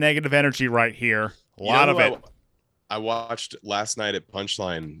lot of negative energy right here. A lot of it. I watched last night at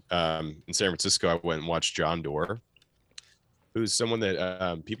Punchline in San Francisco. I went and watched John Doerr, who's someone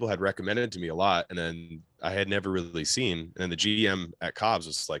that people had recommended to me a lot, and then I had never really seen. And then the GM at Cobb's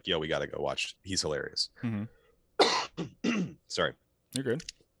was like, yo, we got to go watch. He's hilarious. Mm-hmm. Sorry. You're good.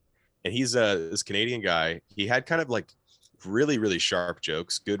 And he's this Canadian guy. He had kind of like really, really sharp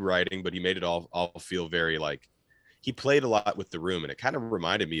jokes, good writing, but he made it all feel very like he played a lot with the room. And it kind of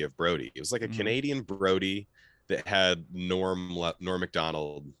reminded me of Brody. It was like a Canadian Brody that had Norm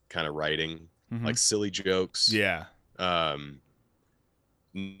Macdonald kind of writing, like silly jokes. Yeah. Not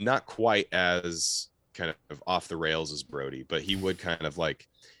quite as kind of off the rails as Brody, but he would kind of like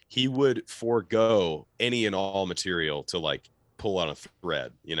he would forego any and all material to like pull on a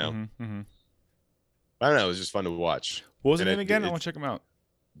thread, you know. I don't know, it was just fun to watch. What was his name again? I want to check him out.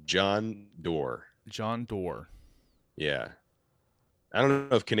 John Doerr. John Doerr. Yeah. I don't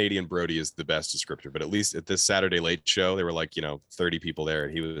know if Canadian Brody is the best descriptor, but at least at this Saturday Late Show, there were like, 30 people there,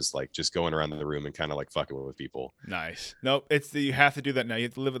 and he was like just going around the room and kind of like fucking with people. Nice. Nope. You have to do that now. You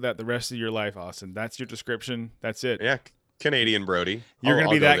have to live with that the rest of your life, Austin. That's your description. That's it. Yeah. Canadian Brody. You're going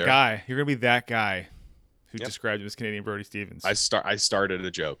to be that guy. You're going to be that guy who described him as Canadian Brody Stevens. I started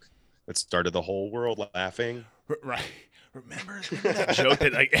a joke that started the whole world laughing. Right. Remember that joke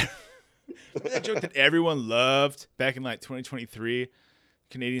that everyone loved back in like 2023?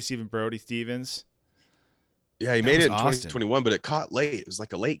 Canadian Stephen Brody Stevens. Yeah, he made it in 2021, but it caught late. It was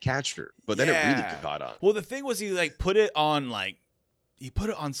like a late catcher, but then it really caught on. Well, the thing was he like put it on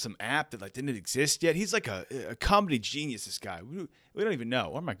some app that like didn't exist yet. He's like a comedy genius, this guy. We don't even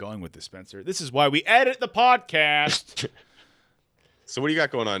know. Where am I going with this, Spencer? This is why we edit the podcast. So what do you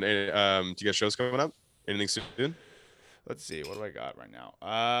got going on? Do you got shows coming up? Anything soon? Let's see. What do I got right now?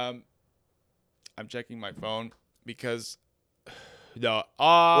 I'm checking my phone because no.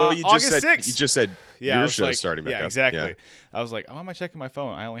 Well, August 6th. You just said your show's starting back up. Exactly. Yeah. I was like, how am I checking my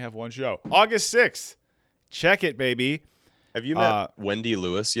phone? I only have one show. August 6th. Check it, baby. Have you met Wendy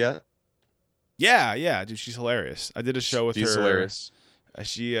Lewis yet? Yeah, dude, she's hilarious. I did a show with her. She's hilarious. I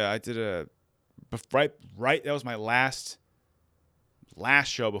did a right. That was my last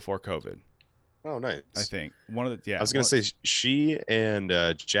show before COVID. Oh, nice. I think one of the I was gonna say she and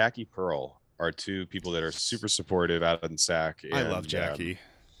Jackie Pearl are two people that are super supportive out in SAC. I love Jackie.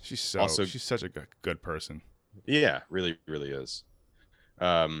 She's such a good person. Yeah, really, really is.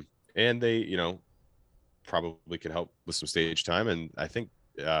 And they, probably can help with some stage time. And I think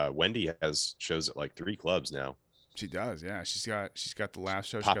Wendy has shows at like 3 clubs now. She does, yeah. She's got the last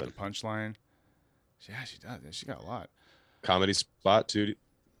show. She's got the Punchline. Yeah, she does. Yeah, she got a lot. Comedy Spot too.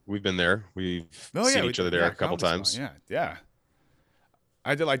 We've been there. We've seen each other there a couple times. Spot. Yeah.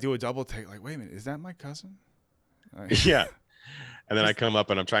 I did do a double take. Like, wait a minute, is that my cousin? Yeah. And then I come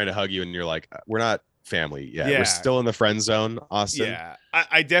up and I'm trying to hug you, and you're like, "We're not family yet. We're still in the friend zone, Austin." Yeah,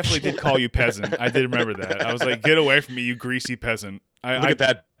 I definitely did call you peasant. I did remember that. I was like, "Get away from me, you greasy peasant!" Look at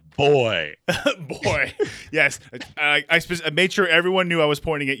that boy. Boy. Yes. I made sure everyone knew I was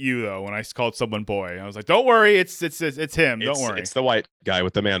pointing at you though when I called someone boy. I was like, "Don't worry, it's him. Don't worry. It's the white guy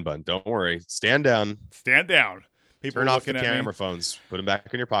with the man bun. Don't worry. Stand down. Stand down." People turn off the camera phones. Put them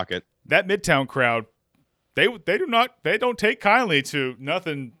back in your pocket. That Midtown crowd, they don't take kindly to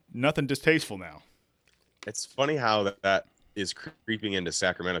nothing distasteful now. It's funny how that is creeping into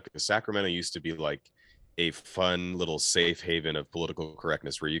Sacramento, because Sacramento used to be like a fun little safe haven of political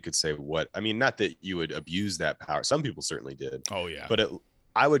correctness where you could say not that you would abuse that power. Some people certainly did. Oh yeah. But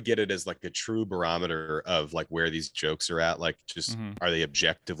I would get it as like a true barometer of like where these jokes are at. Like just are they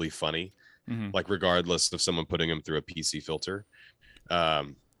objectively funny? Like regardless of someone putting them through a PC filter.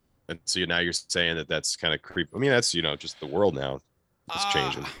 And so now you're saying that's kind of creepy. I mean, that's, just the world now. It's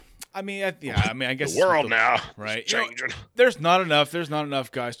changing. I guess the world now, right? Changing. There's not enough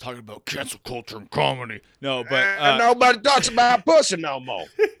guys talking about cancel culture and comedy. No, but and nobody talks about pussy no more.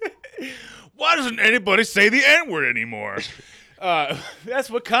 Why doesn't anybody say the N-word anymore? That's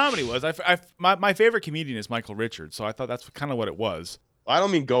what comedy was. My favorite comedian is Michael Richards, so I thought that's kind of what it was. I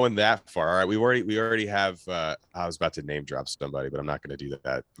don't mean going that far. All right, we already have. I was about to name drop somebody, but I'm not going to do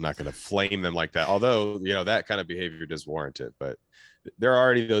that. I'm not going to flame them like that. Although that kind of behavior does warrant it. But there are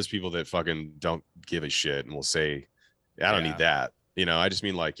already those people that fucking don't give a shit and will say, "I don't need that." I just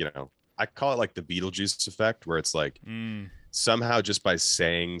mean like I call it like the Beetlejuice effect, where it's like somehow just by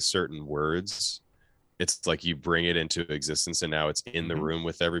saying certain words, it's like you bring it into existence, and now it's in the room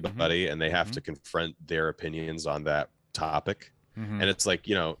with everybody, and they have to confront their opinions on that topic. And it's like,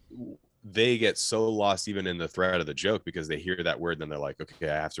 they get so lost even in the thread of the joke because they hear that word and then they're like, okay,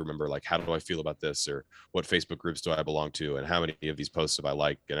 I have to remember, like, how do I feel about this, or what Facebook groups do I belong to, and how many of these posts have I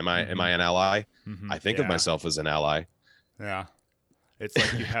liked, and am I an ally? I think of myself as an ally. Yeah, it's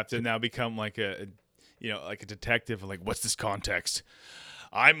like you have to now become like a detective. Like, what's this context?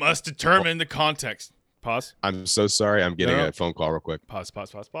 I must determine the context. Pause. I'm so sorry. I'm getting a phone call real quick. Pause.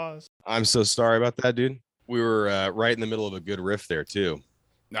 I'm so sorry about that, dude. We were right in the middle of a good riff there too.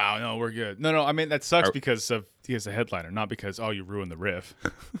 No, we're good. No, I mean that sucks because he has a headliner, not because you ruined the riff.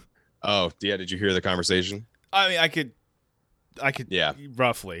 Oh yeah, did you hear the conversation? I mean, I could,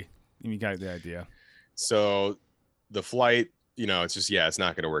 roughly. You got the idea. So the flight, it's just it's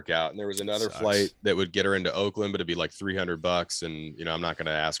not going to work out. And there was another flight that would get her into Oakland, but it'd be like $300, and I'm not going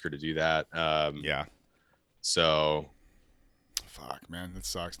to ask her to do that. So, fuck, man, that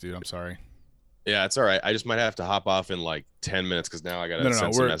sucks, dude. I'm sorry. Yeah, it's all right. I just might have to hop off in like 10 minutes because now I got to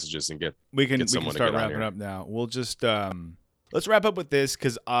send some messages and get we can someone start to get wrapping up now. We'll just let's wrap up with this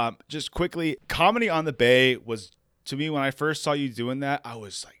because just quickly, Comedy on the Bay was, to me, when I first saw you doing that, I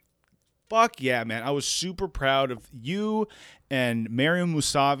was like, fuck yeah, man. I was super proud of you and Mariam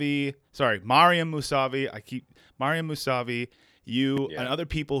Musavi. You and other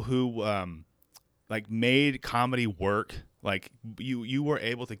people who made comedy work. Like you were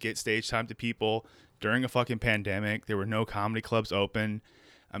able to get stage time to people during a fucking pandemic. There were no comedy clubs open.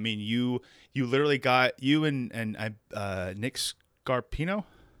 I mean, you literally got you and Nick Scarpino.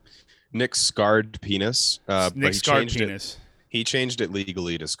 Nick Scarred Penis. Nick Scarred Penis. He changed it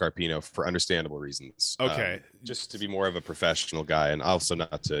legally to Scarpino for understandable reasons. Okay. Just to be more of a professional guy, and also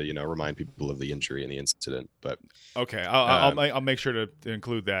not to remind people of the injury and the incident. But okay, I'll make sure to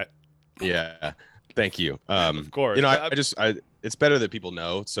include that. Yeah. Thank you. Of course. It's better that people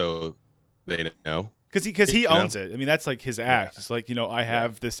know so they know. Because he owns it. I mean, that's like his act. It's like, I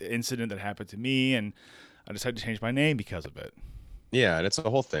have this incident that happened to me, and I decided to change my name because of it. Yeah, and it's a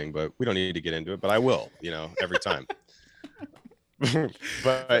whole thing, but we don't need to get into it. But I will, every time.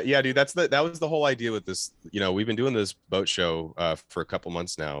 But yeah, dude, that was the whole idea with this. We've been doing this boat show for a couple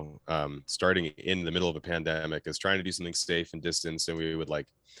months now, starting in the middle of a pandemic, is trying to do something safe and distance, and we would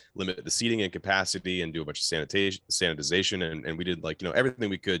limit the seating and capacity and do a bunch of sanitization, and we did everything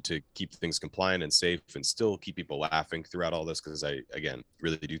we could to keep things compliant and safe and still keep people laughing throughout all this, because I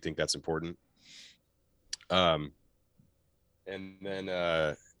really do think that's important. And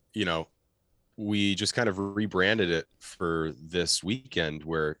then we just kind of rebranded it for this weekend,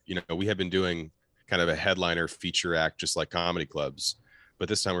 where we had been doing kind of a headliner feature act just like comedy clubs, but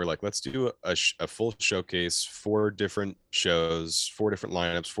this time we're like, let's do a full showcase, 4 different shows, 4 different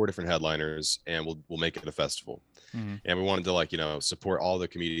lineups, 4 different headliners, and we'll make it a festival. And we wanted to support all the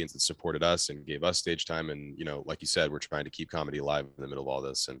comedians that supported us and gave us stage time, and like you said, we're trying to keep comedy alive in the middle of all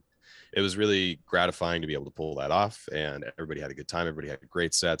this, and it was really gratifying to be able to pull that off, and everybody had a good time. Everybody had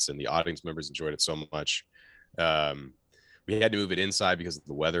great sets, and the audience members enjoyed it so much. We had to move it inside because of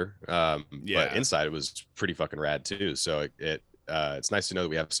the weather, but inside it was pretty fucking rad too. So it's nice to know that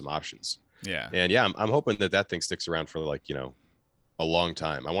we have some options. Yeah, and I'm hoping that thing sticks around for a long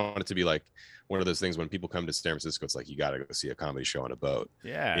time. I want it to be like one of those things when people come to San Francisco, it's like you got to go see a comedy show on a boat.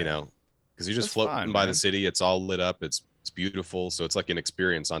 Yeah, because you're just floating by the city. It's all lit up. It's beautiful. So it's like an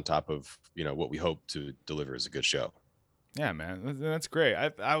experience on top of, what we hope to deliver as a good show. Yeah, man. That's great.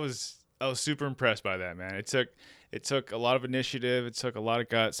 I was super impressed by that, man. It took a lot of initiative. It took a lot of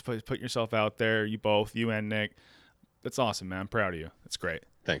guts to put yourself out there. You and Nick. That's awesome, man. I'm proud of you. That's great.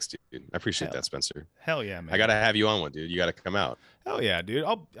 Thanks, dude. I appreciate that, Spencer. Hell yeah, man. I got to have you on one, dude. You got to come out. Hell yeah, dude.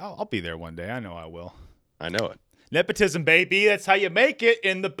 I'll be there one day. I know I will. I know it. Nepotism, baby. That's how you make it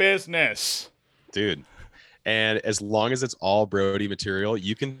in the business. Dude. And as long as it's all Brody material,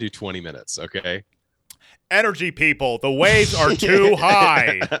 you can do 20 minutes, okay? Energy, people. The waves are too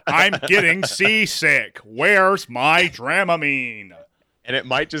high. I'm getting seasick. Where's my Dramamine? And it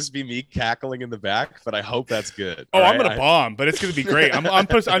might just be me cackling in the back, but I hope that's good. Oh, I'm gonna bomb, but it's gonna be great.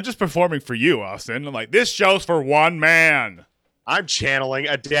 I'm just performing for you, Austin. I'm like, this show's for one man. I'm channeling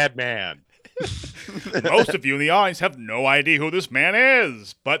a dead man. Most of you in the audience have no idea who this man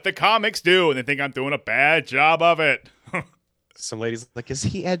is, but the comics do, and they think I'm doing a bad job of it. Some ladies like, is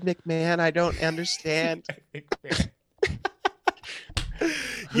he Ed McMahon? I don't understand.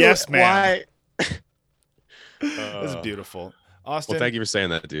 Yes, man. Why? This is beautiful. Austin. Well, thank you for saying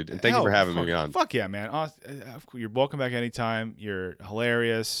that, dude. And thank you for having me on. Fuck yeah, man. Austin, you're welcome back anytime. You're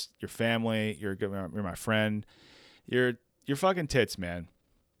hilarious. Your family. You're my friend. You're fucking tits, man.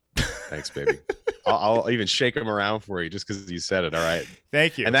 Thanks, baby. I'll even shake them around for you just because you said it. All right.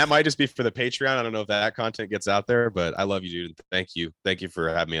 Thank you. And that might just be for the Patreon. I don't know if that content gets out there, but I love you, dude. Thank you. Thank you for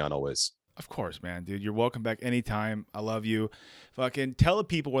having me on always. Of course, man, dude. You're welcome back anytime. I love you. Fucking tell the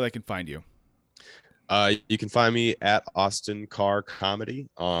people where they can find you. You can find me at Austin Carr Comedy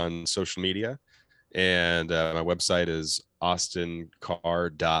on social media. And my website is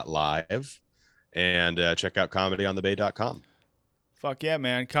austincarr.live. And check out comedyonthebay.com. Fuck yeah,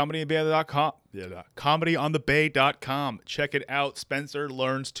 man. Comedyonthebay.com. Yeah, comedyonthebay.com. Check it out. Spencer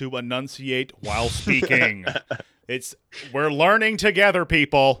learns to enunciate while speaking. We're learning together,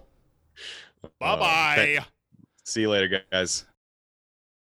 people. Bye-bye. See you later, guys.